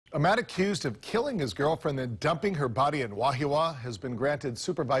A man accused of killing his girlfriend and dumping her body in Wahiawa has been granted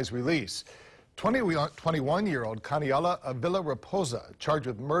supervised release. 21-year-old Kaniala Avilla-Rapoza, charged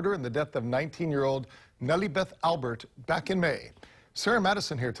with murder in the death of 19-year-old Nelibeth Albert back in May. Sarah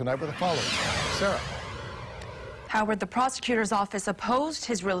Madison here tonight with the following. Sarah. Howard, the prosecutor's office opposed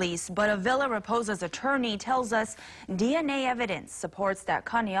his release, but Avilla-Rapoza's attorney tells us DNA evidence supports that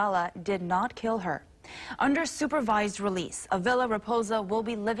Kaniala did not kill her. Under supervised release, Avilla-Rapoza will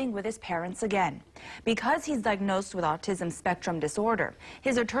be living with his parents again. Because he's diagnosed with autism spectrum disorder,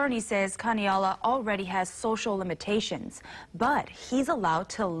 his attorney says Kaniala already has social limitations, but he's allowed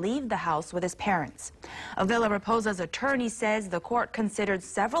to leave the house with his parents. Avilla-Rapoza's attorney says the court considered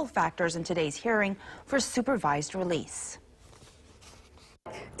several factors in today's hearing for supervised release.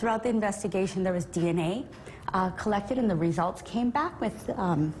 Throughout the investigation, there was DNA collected, and the results came back with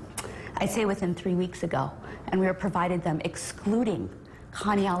I'd say within 3 weeks ago, and we were provided them excluding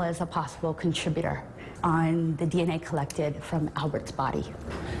Kaniala as a possible contributor on the DNA collected from Albert's body.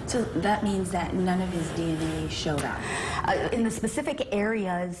 So that means that none of his DNA showed up? In the specific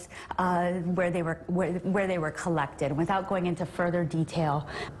areas where they were collected, without going into further detail,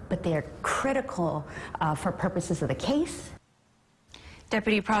 but they are critical for purposes of the case.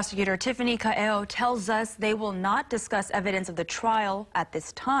 Deputy Prosecutor Tiffany Kaeo tells us they will not discuss evidence of the trial at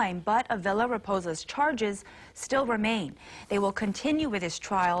this time, but Avilla-Rapoza's charges still remain. They will continue with his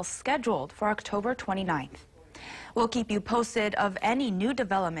trial scheduled for October 29th. We'll keep you posted of any new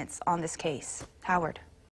developments on this case. Howard.